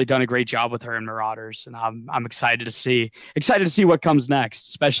 They've really done a great job with her in Marauders, and I'm excited to see what comes next,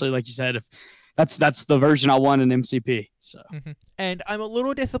 especially like you said, if that's the version I want in MCP. So. And I'm a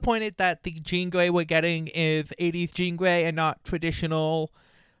little disappointed that the Jean Grey we're getting is 80s Jean Grey and not traditional,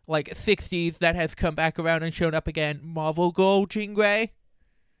 like 60s that has come back around and shown up again, Marvel Girl Jean Grey.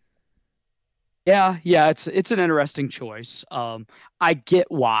 Yeah, it's an interesting choice. I get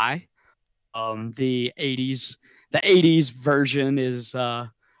why. The 80s version is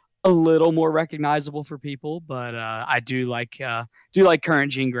a little more recognizable for people, but I do like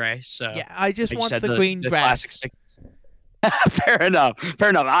current Jean Grey. So yeah, I just want the green dress. Classic 60s. Fair enough.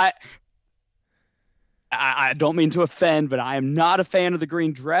 I don't mean to offend, but I am not a fan of the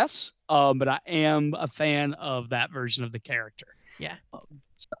green dress. But I am a fan of that version of the character. Yeah.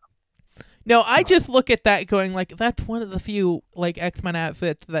 No, I just look at that going like, that's one of the few like X-Men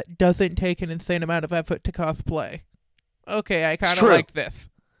outfits that doesn't take an insane amount of effort to cosplay. Okay, I kind of like this.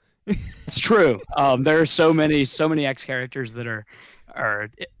 It's true. There are so many X characters that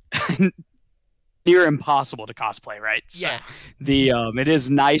are near impossible to cosplay, right? Yeah. So it is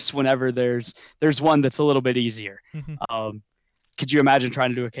nice whenever there's one that's a little bit easier. Could you imagine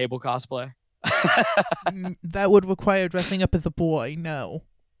trying to do a Cable cosplay? That would require dressing up as a boy. No.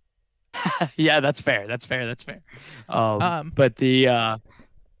 Yeah, that's fair. That's fair. That's fair. Um. But yeah,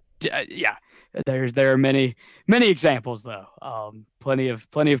 there are many examples though. Plenty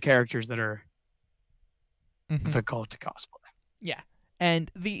of characters that are Mhm. difficult to cosplay. Yeah.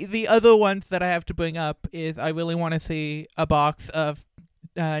 And the other ones that I have to bring up is I really want to see a box of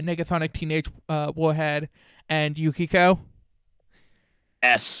Negasonic Teenage Warhead and Yukiko,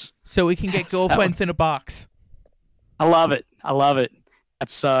 Yes, so we can get yes, that one. girlfriends in a box. I love it. I love it.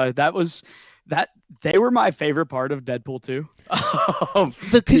 That was that they were my favorite part of Deadpool 2. The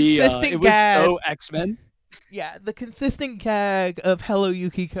The consistent it was gag, so X-Men. yeah, the consistent gag of "Hello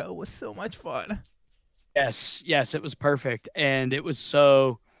Yukiko" was so much fun. Yes, yes, it was perfect, and it was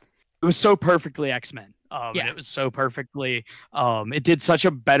so perfectly X-Men. And Yeah, it was so perfectly. It did such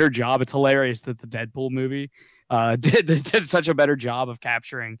a better job. It's hilarious that the Deadpool movie did such a better job of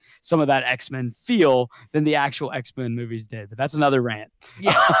capturing some of that X-Men feel than the actual X-Men movies did. But that's another rant.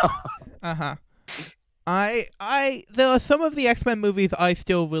 yeah, uh huh. I there are some of the X-Men movies I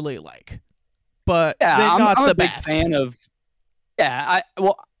still really like, but Yeah, they're I'm not I'm the a big best. fan of. Yeah,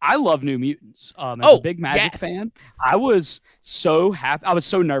 I love New Mutants. As a Oh big Magic yes, fan, I was so happy. I was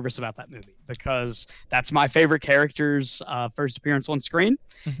so nervous about that movie because that's my favorite character's first appearance on screen.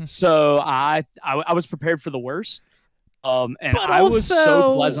 Mhm. So I was prepared for the worst. And But I was so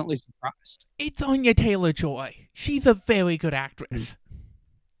also pleasantly surprised. it's Anya Taylor-Joy. She's a very good actress,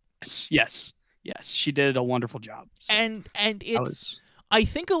 Yes, yes, yes. She did a wonderful job. So and I it's. was. I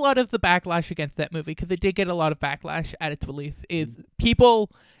think a lot of the backlash against that movie, because it did get a lot of backlash at its release, is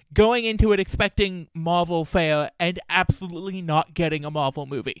people going into it expecting Marvel fare and absolutely not getting a Marvel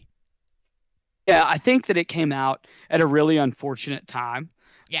movie. Yeah, I think that it came out at a really unfortunate time.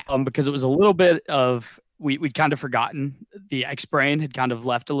 Yeah. Because it was a little bit of we'd kind of forgotten the X Brain had kind of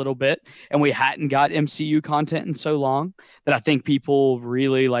left a little bit, and we hadn't got MCU content in so long that I think people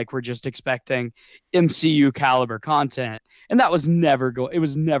really like were just expecting MCU caliber content, and that was never go. It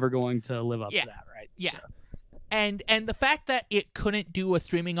was never going to live up Yeah. to that, right? Yeah. So, And the fact that it couldn't do a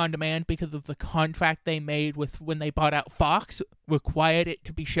streaming on demand because of the contract they made with when they bought out Fox required it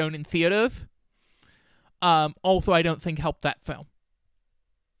to be shown in theaters. Also, I don't think helped that film.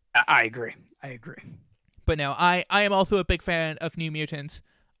 I agree. I agree. But no, I am also a big fan of New Mutants.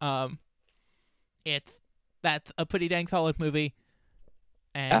 Um, that's a pretty dang solid movie,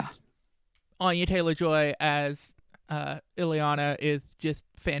 and Yeah. Anya Taylor-Joy as Ileana is just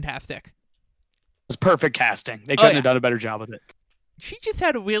fantastic. It was perfect casting. They couldn't yeah. have done a better job with it. She just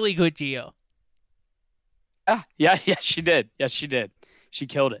had a really good year. Yeah, she did. Yes, she did. She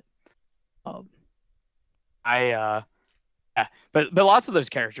killed it. Um, yeah, but lots of those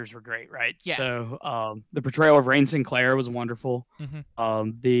characters were great, right? Yeah. So the portrayal of Rain Sinclair was wonderful.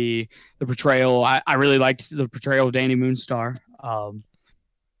 Mm-hmm. The portrayal I really liked the portrayal of Danny Moonstar.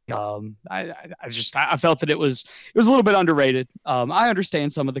 I felt that it was a little bit underrated. I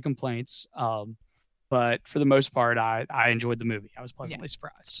understand some of the complaints, but for the most part, I enjoyed the movie. I was pleasantly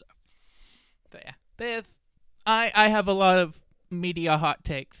surprised. So. But yeah, I have a lot of media hot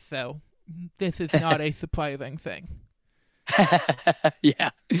takes, so this is not a surprising thing. yeah.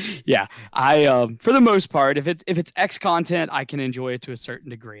 I for the most part, if it's X content, I can enjoy it to a certain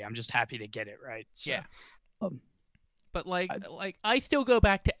degree. I'm just happy to get it right. So, yeah. But I still go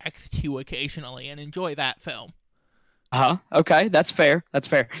back to X2 occasionally and enjoy that film. Okay, that's fair. That's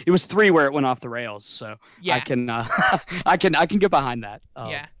fair. It was 3 where it went off the rails, so yeah. I can I can get behind that.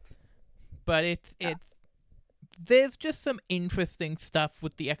 Yeah. But it's there's just some interesting stuff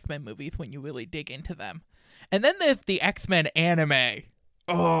with the X-Men movies when you really dig into them. And then there's the X-Men anime.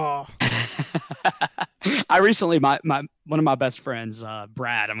 Oh. I recently my one of my best friends,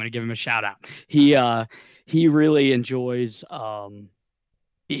 Brad, I'm going to give him a shout out. He really enjoys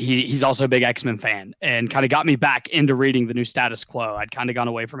he's also a big X-Men fan and kind of got me back into reading the new Status Quo. I'd kind of gone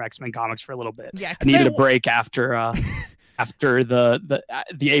away from X-Men comics for a little bit. Yeah, I needed a break after after the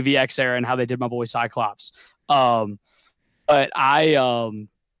AVX era and how they did my boy Cyclops. But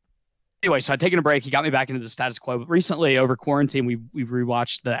anyway, so I'd taken a break. He got me back into the Status Quo. But recently, over quarantine, we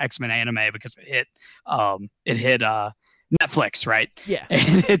rewatched the X-Men anime because it hit Netflix, right? Yeah.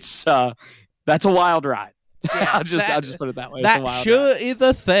 And it's that's a wild ride. Yeah, I'll just put it that way. That sure is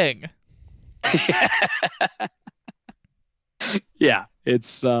a thing. Yeah,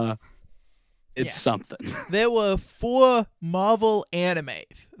 it's something. There were 4 Marvel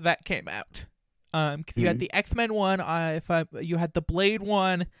animes that came out. You had the X-Men one. You had the Blade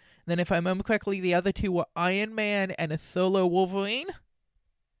one. Then, if I remember correctly, the other 2 were Iron Man and a solo Wolverine.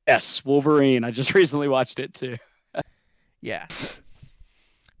 Yes, Wolverine. I just recently watched it too. Yeah.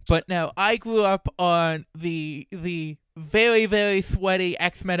 But no, I grew up on the very, very sweaty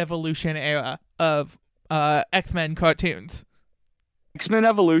X-Men Evolution era of X-Men cartoons. X-Men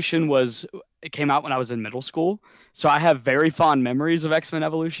Evolution it came out when I was in middle school, so I have very fond memories of X-Men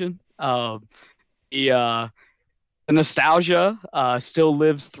Evolution. The nostalgia still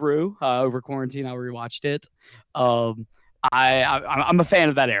lives through. Over quarantine, I rewatched it. I'm a fan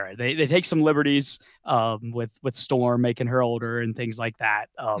of that era. They take some liberties with Storm making her older and things like that.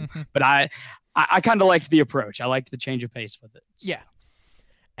 But I kind of liked the approach. I liked the change of pace with it. So. Yeah,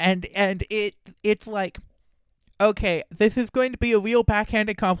 and it's like, okay, this is going to be a real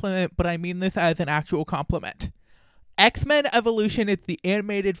backhanded compliment, but I mean this as an actual compliment. X-Men Evolution is the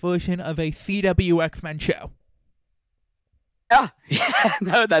animated version of a CW X-Men show. Yeah,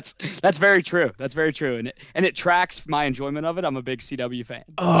 no, that's very true. That's very true, and it tracks my enjoyment of it. I'm a big CW fan.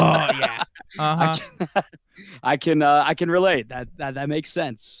 Oh yeah, I can relate. That makes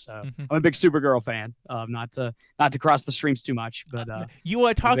sense. So I'm a big Supergirl fan. Not to cross the streams too much, but you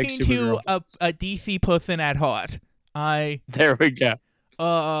are talking to a DC person at heart. There we go.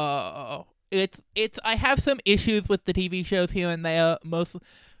 It's I have some issues with the TV shows here and there.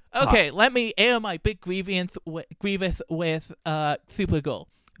 Okay, let me air my big grievance with Supergirl.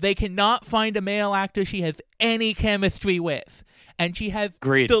 They cannot find a male actor she has any chemistry with. And she has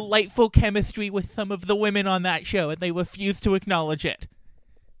delightful chemistry with some of the women on that show, and they refuse to acknowledge it.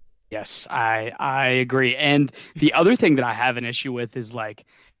 Yes, I agree. And the other thing that I have an issue with is, like,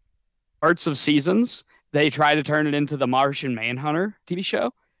 parts of seasons, they try to turn it into the Martian Manhunter TV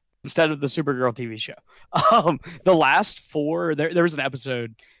show instead of the Supergirl TV show. The last 4, there was an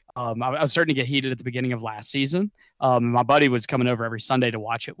episode... I was starting to get heated at the beginning of last season. My buddy was coming over every Sunday to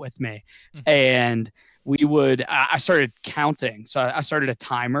watch it with me. And I started counting. So I started a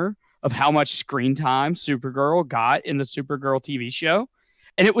timer of how much screen time Supergirl got in the Supergirl TV show.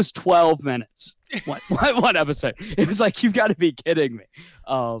 And it was 12 minutes. One episode. It was like, you've got to be kidding me.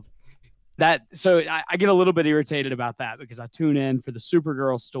 So I get a little bit irritated about that because I tune in for the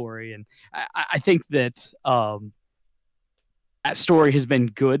Supergirl story. And I think that, that story has been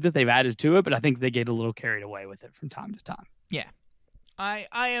good that they've added to it, but I think they get a little carried away with it from time to time. Yeah. I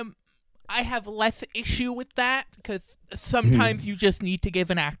have less issue with that because sometimes you just need to give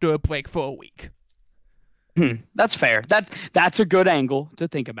an actor a break for a week. That's fair. That's a good angle to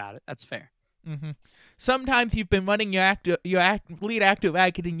think about it. That's fair. Sometimes you've been running your lead actor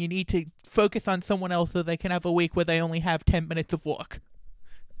ragged and you need to focus on someone else so they can have a week where they only have 10 minutes of work.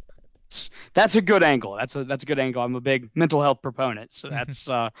 That's a good angle. That's a good angle. I'm a big mental health proponent, so that's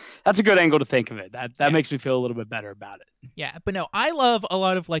a good angle to think of it. That makes me feel a little bit better about it. Yeah, but no, I love a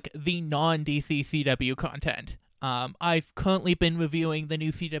lot of like the non-DC CW content. I've currently been reviewing the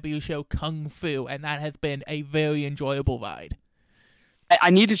new CW show Kung Fu, and that has been a very enjoyable ride. I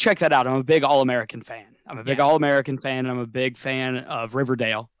need to check that out. I'm a big All-American fan. All-American fan, and I'm a big fan of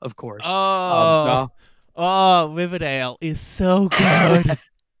Riverdale, of course. Riverdale is so good.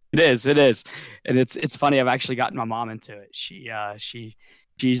 It is, and it's funny. I've actually gotten my mom into it.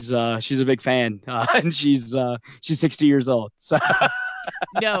 She's a big fan, and she's 60 years old. So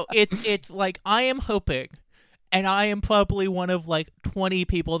no, it's like I am hoping, and I am probably one of like 20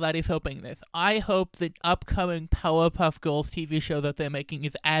 people that is hoping this. I hope the upcoming Powerpuff Girls TV show that they're making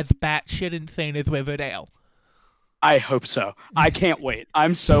is as batshit insane as Riverdale. I hope so. I can't wait.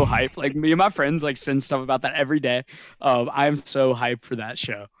 I'm so hyped. Like, me and my friends like send stuff about that every day. I'm so hyped for that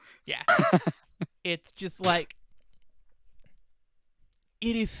show. Yeah. It's just like,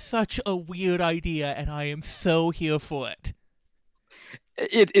 it is such a weird idea, and I am so here for it.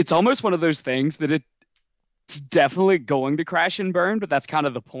 It's almost one of those things that it's definitely going to crash and burn, but that's kind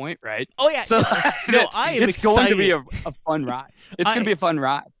of the point, right? Oh yeah. So no, I am it's excited. going to be a fun ride. It's going to be a fun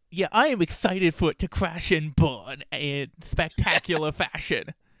ride. Yeah, I am excited for it to crash and burn in spectacular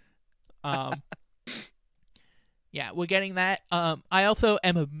fashion. Yeah, we're getting that. I also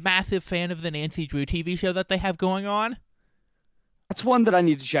am a massive fan of the Nancy Drew TV show that they have going on. That's one that I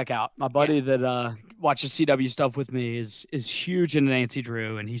need to check out. My buddy that watches CW stuff with me is huge into Nancy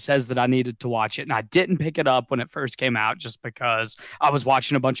Drew, and he says that I needed to watch it, and I didn't pick it up when it first came out just because I was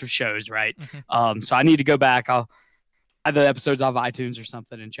watching a bunch of shows, right? So I need to go back. I'll add the episodes off iTunes or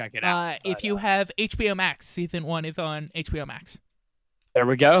something and check it out. If you have HBO Max, season 1 is on HBO Max. There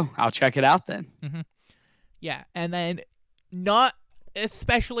we go. I'll check it out then. Yeah, and then not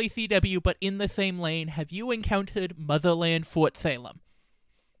especially CW, but in the same lane, have you encountered Motherland Fort Salem?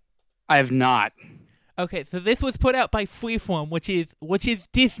 I have not. Okay, so this was put out by Freeform, which is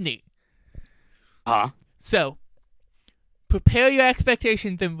Disney. So, prepare your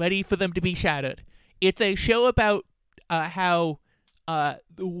expectations and ready for them to be shattered. It's a show about how The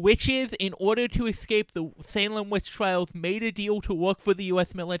witches, in order to escape the Salem witch trials, made a deal to work for the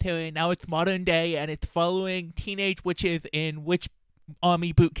U.S. military, and now it's modern day, and it's following teenage witches in witch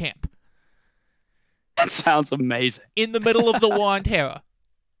army boot camp. That sounds amazing. In the middle of the War on Terror.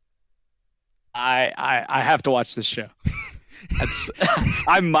 I have to watch this show.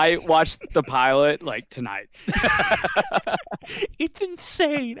 I might watch the pilot like tonight. It's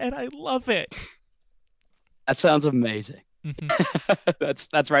insane, and I love it. That sounds amazing. Mm-hmm.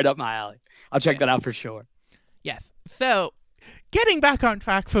 That's right up my alley. I'll check that out for sure. Yes. So, getting back on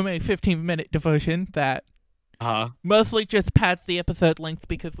track from a 15-minute diversion that mostly just pads the episode length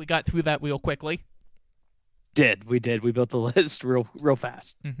because we got through that real quickly. We did. We built the list real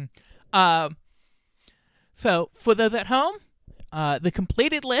fast. Mm-hmm. So, for those at home, the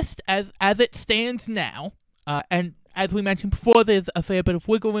completed list as it stands now, and as we mentioned before, there's a fair bit of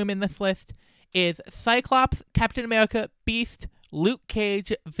wiggle room in this list, is Cyclops, Captain America, Beast, Luke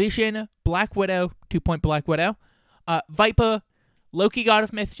Cage, Vision, Black Widow, 2-point Black Widow, Viper, Loki God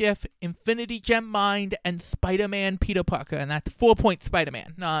of Mischief, Infinity Gem Mind, and Spider-Man Peter Parker, and that's 4-point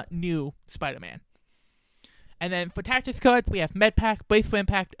Spider-Man, not new Spider-Man. And then for tactics cards, we have Medpack, Brace for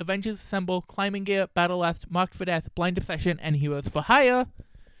Impact, Avengers Assemble, Climbing Gear, Battle Lust, Marked for Death, Blind Obsession, and Heroes for Hire.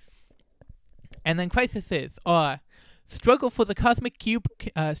 And then crises are Struggle for the Cube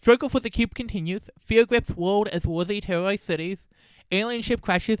continues, Fear grips world as Warzy terrorize cities, Alien ship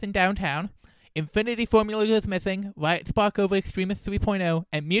crashes in downtown, Infinity Formula goes missing, Riot spark over Extremis 3.0,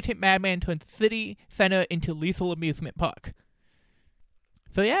 and Mutant Madman turns city center into lethal amusement park.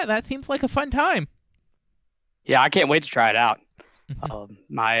 So yeah, that seems like a fun time. Yeah, I can't wait to try it out.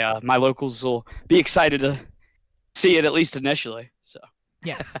 My locals will be excited to see it at least initially. So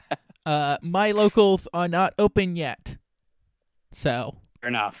yes, my locals are not open yet. So fair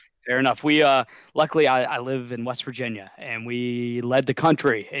enough. We luckily I live in West Virginia, and we led the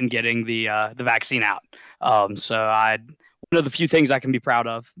country in getting the vaccine out. So one of the few things I can be proud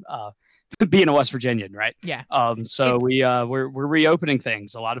of. Being a West Virginian, right? Yeah. So we're reopening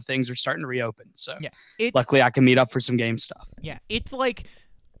things. A lot of things are starting to reopen. So yeah, luckily I can meet up for some game stuff. Yeah, it's like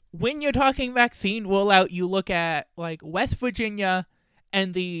when you're talking vaccine rollout, you look at like West Virginia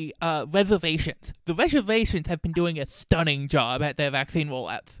and the reservations. The reservations have been doing a stunning job at their vaccine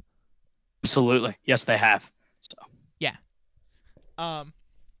rollouts. Absolutely, yes, they have. So yeah. So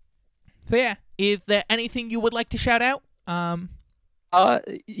yeah, is there anything you would like to shout out?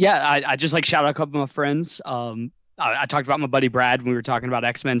 Yeah, I just like shout out a couple of my friends. I talked about my buddy Brad when we were talking about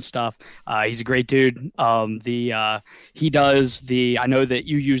X-Men stuff. He's a great dude. He does I know that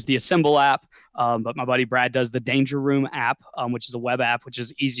you use the Assemble app, but my buddy Brad does the Danger Room app, which is a web app, which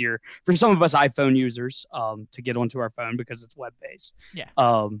is easier for some of us iPhone users to get onto our phone because it's web-based. Yeah.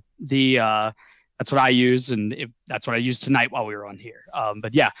 That's what I use, and that's what I used tonight while we were on here.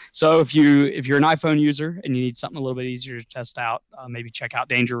 But yeah, so if you're an iPhone user and you need something a little bit easier to test out, maybe check out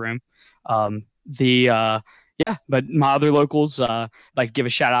Danger Room. But my other locals, like to give a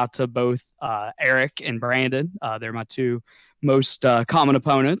shout out to both Eric and Brandon. They're my two most common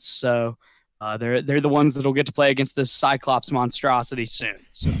opponents. So they're the ones that'll get to play against this Cyclops monstrosity soon.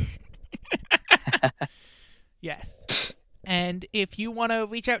 So. Yes. And if you want to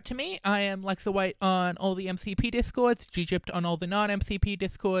reach out to me, I am Lexa White on all the MCP Discords, Gypt on all the non-MCP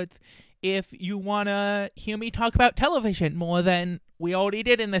Discords. If you want to hear me talk about television more than we already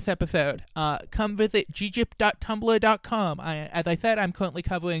did in this episode, come visit ggypt.tumblr.com. As I said, I'm currently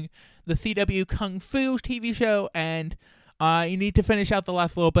covering the CW Kung Fu TV show, and I need to finish out the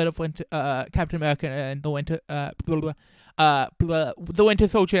last little bit of Captain America and the Winter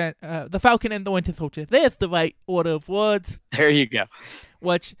Soldier, the Falcon and the Winter Soldier. There's the right order of words. There you go.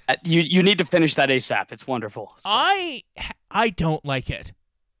 Which you need to finish that ASAP. It's wonderful. So. I don't like it.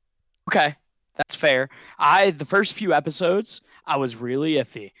 Okay, that's fair. The first few episodes I was really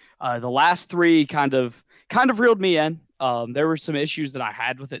iffy. The last three kind of reeled me in. There were some issues that I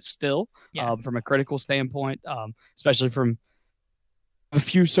had with it still, from a critical standpoint, especially from a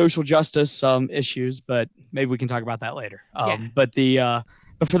few social justice issues, but maybe we can talk about that later. But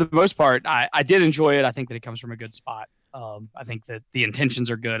for the most part, I did enjoy it. I think that it comes from a good spot. I think that the intentions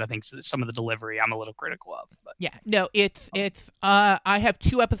are good. I think some of the delivery I'm a little critical of. But. Yeah, no, it's I have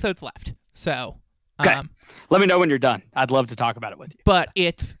 2 episodes left, so okay. Let me know when you're done. I'd love to talk about it with you. But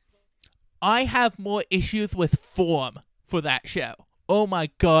I have more issues with form for that show. Oh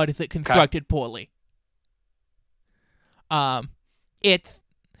my god, is it constructed poorly? It's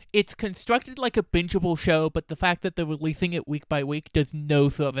constructed like a bingeable show, but the fact that they're releasing it week by week does no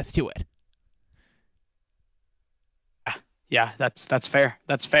service to it. Yeah, that's fair.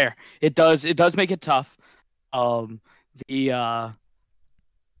 That's fair. It does make it tough.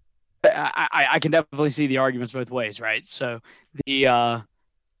 I can definitely see the arguments both ways, right? So the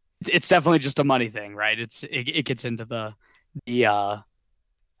it's definitely just a money thing, right? It gets into the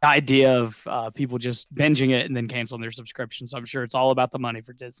idea of people just binging it and then canceling their subscription. So I'm sure it's all about the money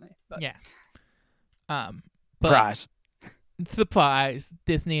for Disney. But Yeah. But surprise. surprise,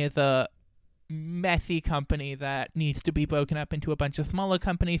 Disney is a messy company that needs to be broken up into a bunch of smaller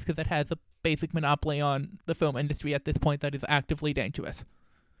companies because it has a basic monopoly on the film industry at this point that is actively dangerous.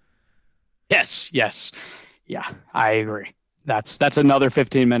 Yes. Yeah, I agree. That's another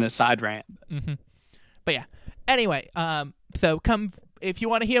 15-minute side rant. Mm-hmm. But yeah. Anyway, so come if you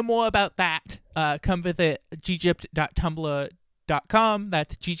want to hear more about that, come visit ggypt.tumblr.com.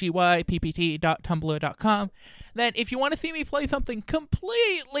 That's ggyyppt.tumblr.com. Then, if you want to see me play something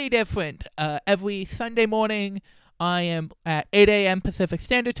completely different, every Sunday morning, I am at 8 a.m. Pacific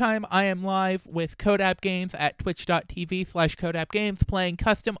Standard Time. I am live with Codap Games at twitch.tv/CodapGames playing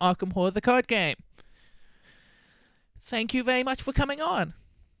custom Arkham Horror the card game. Thank you very much for coming on.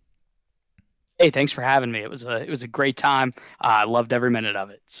 Hey, thanks for having me. It was a great time. I loved every minute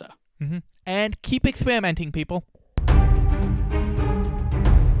of it. So. And keep experimenting, people.